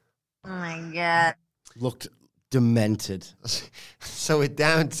 Yes. Oh my God. Looked demented. So we're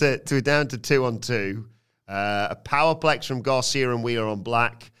down to 2-on-2. A powerplex from Garcia and Wheeler on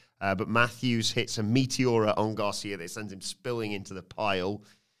Black, but Matthews hits a Meteora on Garcia that sends him spilling into the pile.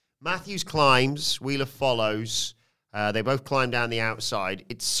 Matthews climbs, Wheeler follows. They both climb down the outside.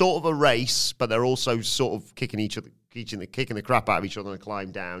 It's sort of a race, but they're also sort of kicking the crap out of each other and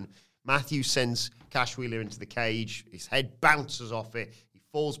climb down. Matthews sends Cash Wheeler into the cage. His head bounces off it. He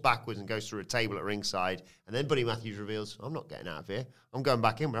falls backwards and goes through a table at ringside. And then Buddy Matthews reveals, I'm not getting out of here. I'm going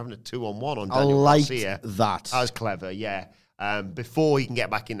back in. We're having a 2-on-1 on Daniel Garcia. That. That was clever, yeah. Before he can get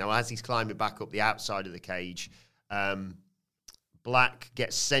back in now, as he's climbing back up the outside of the cage, Black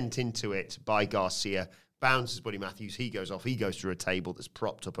gets sent into it by Garcia, bounces Buddy Matthews. He goes off. He goes through a table that's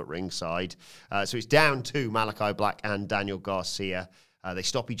propped up at ringside. So it's down to Malachi Black and Daniel Garcia. They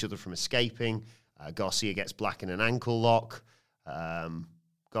stop each other from escaping. Garcia gets Black in an ankle lock.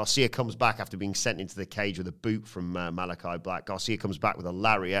 Garcia comes back after being sent into the cage with a boot from Malachi Black. Garcia comes back with a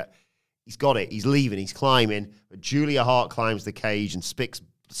lariat. He's got it. He's leaving. He's climbing. But Julia Hart climbs the cage and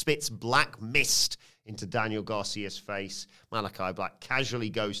spits black mist into Daniel Garcia's face. Malachi Black casually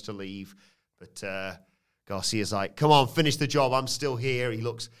goes to leave. But Garcia's like, come on, finish the job. I'm still here. He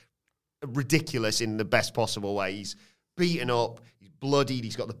looks ridiculous in the best possible way. He's beaten up. He's bloodied.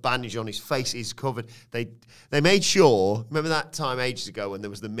 He's got the bandage on. His face is covered. They made sure, remember that time ages ago when there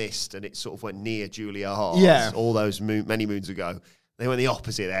was the mist and it sort of went near Julia Hart? Yeah. All those many moons ago. They went the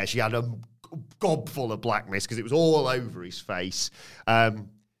opposite there. She had a gob full of black mist because it was all over his face.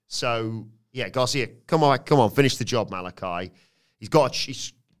 So, yeah, Garcia, come on, finish the job, Malachi. He's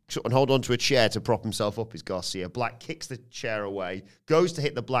and hold on to a chair to prop himself up is Garcia. Black kicks the chair away, goes to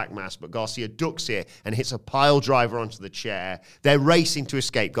hit the Black Mass, but Garcia ducks it and hits a pile driver onto the chair. They're racing to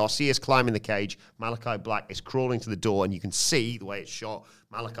escape. Garcia's climbing the cage. Malachi Black is crawling to the door, and you can see the way it's shot.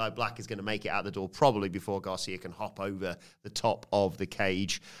 Malachi Black is going to make it out the door probably before Garcia can hop over the top of the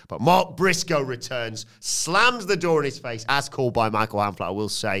cage. But Mark Briscoe returns, slams the door in his face, as called by Michael Hamflett, I will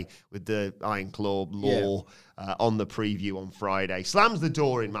say, with the Iron Claw law on the preview on Friday. Slams the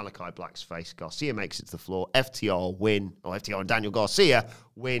door in Malachi Black's face. Garcia makes it to the floor. FTR and Daniel Garcia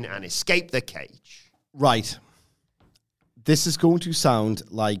win and escape the cage. Right. This is going to sound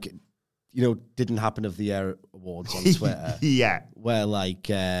like, didn't happen of the year awards on Twitter. Yeah. Where,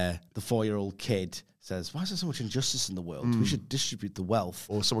 the 4-year-old kid says, why is there so much injustice in the world? We should distribute the wealth.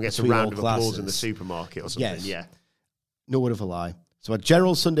 Or someone gets a round of applause in the supermarket or something. Yes. Yeah. No word of a lie. So a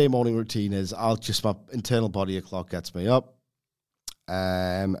general Sunday morning routine is my internal body clock gets me up,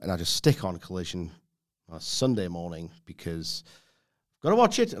 and I just stick on Collision on a Sunday morning because I've got to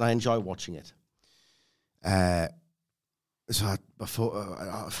watch it and I enjoy watching it. So before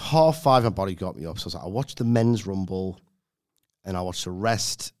 5:30, my body got me up. So I was like, I watched the Men's Rumble, and I watched the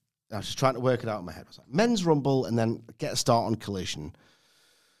rest. I was just trying to work it out in my head. I was like, Men's Rumble, and then get a start on Collision.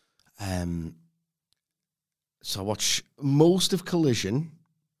 So I watch most of Collision.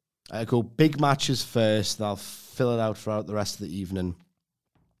 I go big matches first, and I'll fill it out throughout the rest of the evening.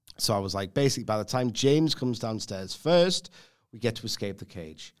 So I was like, basically, by the time James comes downstairs first, we get to escape the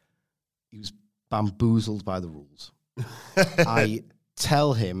cage. He was bamboozled by the rules. I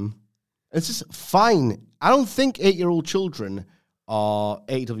tell him, it's just fine. I don't think 8-year-old children are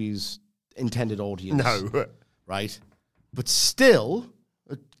AEW's intended audience. No. Right? But still,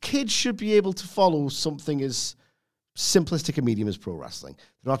 a kid should be able to follow something as simplistic a medium as pro wrestling.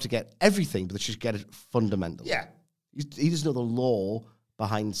 They don't have to get everything, but they should get it fundamentally. Yeah. He doesn't know the law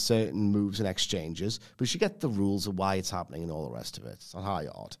behind certain moves and exchanges, but he should get the rules of why it's happening and all the rest of it. It's not high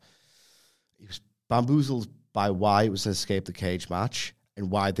art. He was bamboozled by why it was an escape the cage match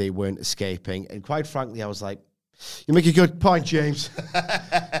and why they weren't escaping. And quite frankly, I was like, you make a good point, James. You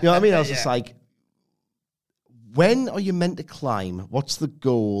know what I mean? I was just like, when are you meant to climb? What's the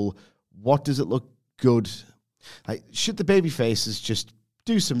goal? What does it look good? Like, should the baby faces just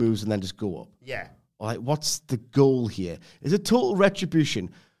do some moves and then just go up? Yeah. Or like, what's the goal here? Is it total retribution?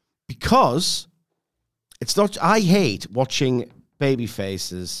 Because it's not, I hate watching baby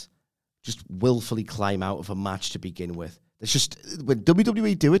faces just willfully climb out of a match to begin with. It's just, when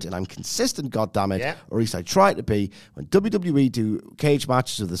WWE do it, and I'm consistent, goddammit, or at least I try to be, when WWE do cage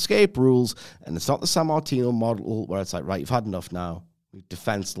matches with escape rules, and it's not the San Martino model where it's like, right, you've had enough now. You're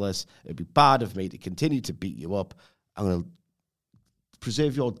defenseless. It'd be bad of me to continue to beat you up. I'm going to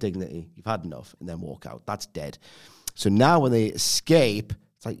preserve your dignity. You've had enough, and then walk out. That's dead. So now when they escape,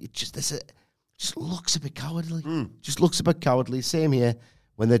 it's like, it just looks a bit cowardly. Just looks a bit cowardly. Same here.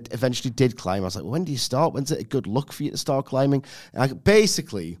 When they eventually did climb, I was like, well, when do you start? When's it a good look for you to start climbing? And I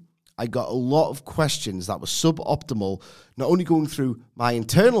got a lot of questions that were suboptimal, not only going through my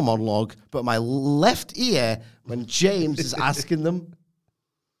internal monologue, but my left ear when James is asking them.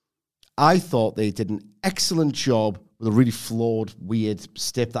 I thought they did an excellent job with a really flawed, weird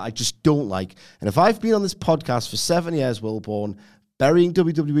stip that I just don't like. And if I've been on this podcast for 7 years, Wilborn, burying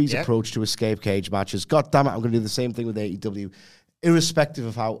WWE's approach to escape cage matches, God damn it, I'm going to do the same thing with AEW. Irrespective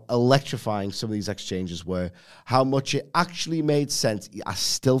of how electrifying some of these exchanges were, how much it actually made sense, I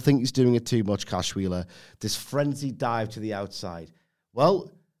still think he's doing it too much, Cash Wheeler. This frenzied dive to the outside.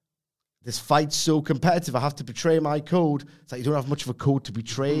 Well, this fight's so competitive, I have to betray my code. It's like you don't have much of a code to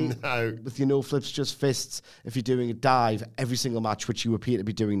betray with your no flips, just fists if you're doing a dive every single match, which you appear to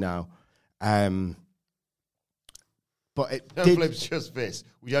be doing now. But it no flips, just fists.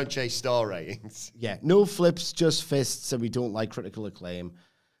 We don't chase star ratings. Yeah, no flips, just fists, and we don't like critical acclaim.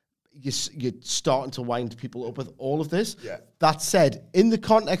 You're starting to wind people up with all of this. Yeah. That said, in the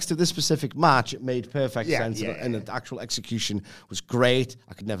context of this specific match, it made perfect sense, and the actual execution was great.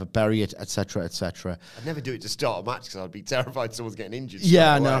 I could never bury it, etc., etc. I'd never do it to start a match because I'd be terrified someone's getting injured.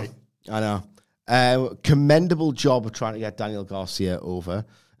 Yeah, I know. Commendable job of trying to get Daniel Garcia over.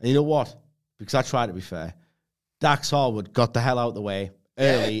 And you know what? Because I tried to be fair. Dax Harwood got the hell out of the way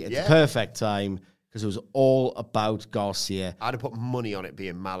early at the perfect time because it was all about Garcia. I'd have put money on it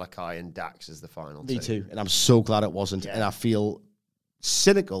being Malachi and Dax as the final Me too. And I'm so glad it wasn't. Yeah. And I feel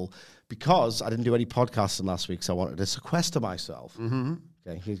cynical because I didn't do any podcasting last week, so I wanted to sequester myself. Mm-hmm.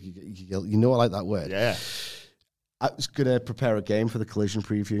 Okay, you know I like that word. Yeah. I was going to prepare a game for the Collision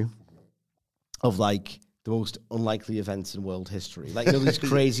preview of like the most unlikely events in world history. Like, you know, these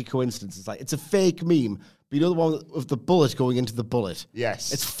crazy coincidences. Like, it's a fake meme. But you know the one of the bullet going into the bullet?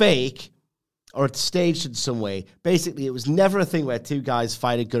 Yes. It's fake, or it's staged in some way. Basically, it was never a thing where two guys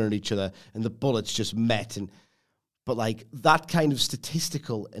fired a gun at each other and the bullets just met. And But like that kind of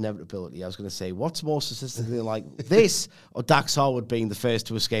statistical inevitability, I was going to say, what's more statistically like this or Dax Harwood being the first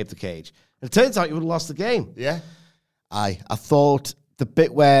to escape the cage? And it turns out you would have lost the game. Yeah. I thought the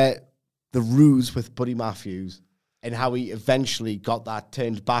bit where the ruse with Buddy Matthews and how he eventually got that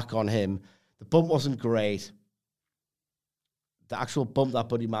turned back on him, the bump wasn't great. The actual bump that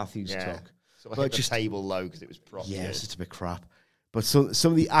Buddy Matthews took. So I hit the table low because it was proper. Yeah, it's just a bit crap. But some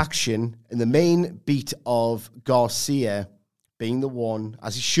of the action and the main beat of Garcia being the one,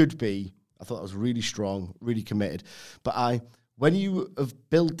 as he should be, I thought that was really strong, really committed. But when you have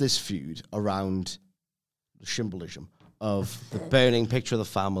built this feud around the symbolism of the burning picture of the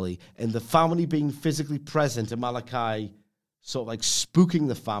family and the family being physically present and Malachi sort of like spooking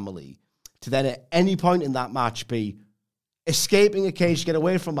the family, to then at any point in that match be escaping a cage to get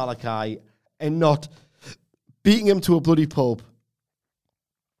away from Malachi and not beating him to a bloody pulp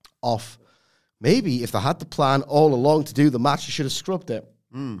off. Maybe if they had the plan all along to do the match, you should have scrubbed it.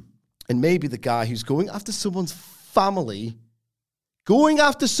 And maybe the guy who's going after someone's family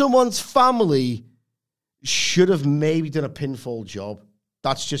should have maybe done a pinfall job.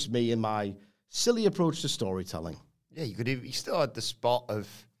 That's just me and my silly approach to storytelling. Yeah, you still had the spot of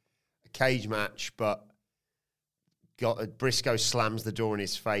a cage match, but Briscoe slams the door in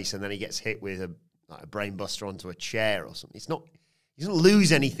his face and then he gets hit with a brain buster onto a chair or something. He doesn't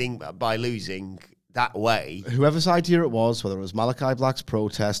lose anything by losing that way. Whoever's idea it was, whether it was Malachi Black's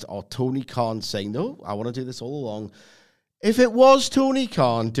protest or Tony Khan saying, no, I want to do this all along. If it was Tony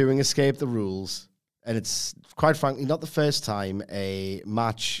Khan doing Escape the Rules, and it's quite frankly not the first time a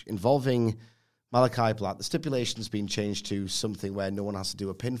match involving Malachi Black, the stipulation's been changed to something where no one has to do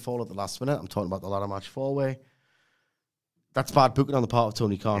a pinfall at the last minute. I'm talking about the ladder match 4-way. That's bad booking on the part of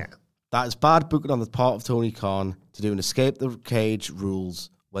Tony Khan. Yeah. That is bad booking on the part of Tony Khan to do an Escape the Cage Rules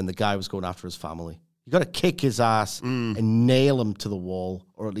when the guy was going after his family. You got to kick his ass and nail him to the wall,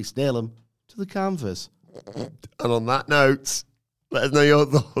 or at least nail him to the canvas. And on that note, let us know your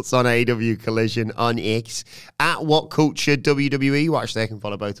thoughts on AEW Collision on X at WhatCultureWWE. Watch there, you can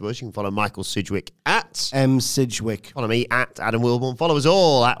follow both of us. You can follow Michael Sidgwick at M. Sidgwick. Follow me at Adam Wilborn. Follow us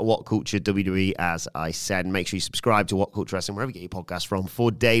all at WhatCultureWWE, as I said. And make sure you subscribe to What Culture Wrestling, wherever you get your podcast from,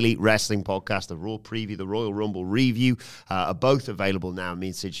 for daily wrestling podcasts. The Raw preview, the Royal Rumble review are both available now. Me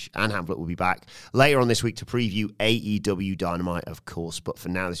and Sidge and Hamlet will be back later on this week to preview AEW Dynamite, of course. But for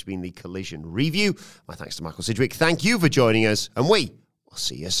now, this has been the Collision review. My thanks to Michael Sidgwick. Thank you for joining us. And we'll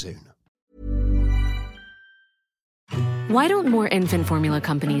see you soon. Why don't more infant formula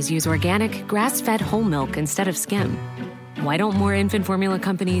companies use organic, grass-fed whole milk instead of skim? Why don't more infant formula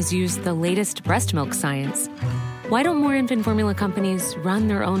companies use the latest breast milk science? Why don't more infant formula companies run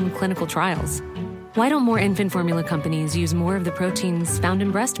their own clinical trials? Why don't more infant formula companies use more of the proteins found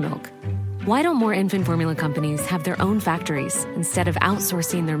in breast milk? Why don't more infant formula companies have their own factories instead of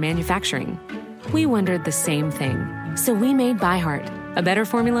outsourcing their manufacturing? We wondered the same thing. So we made ByHeart, a better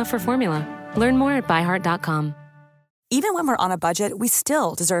formula for formula. Learn more at byheart.com. Even when we're on a budget, we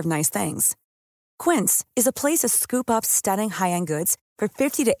still deserve nice things. Quince is a place to scoop up stunning high-end goods for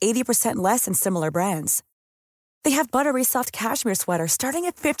 50 to 80% less than similar brands. They have buttery soft cashmere sweaters starting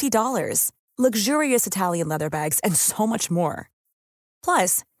at $50, luxurious Italian leather bags, and so much more.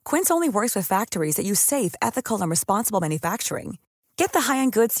 Plus, Quince only works with factories that use safe, ethical, and responsible manufacturing. Get the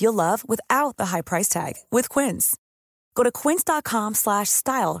high-end goods you'll love without the high price tag with Quince. Go to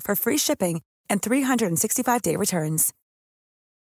quince.com/style for free shipping and 365-day returns.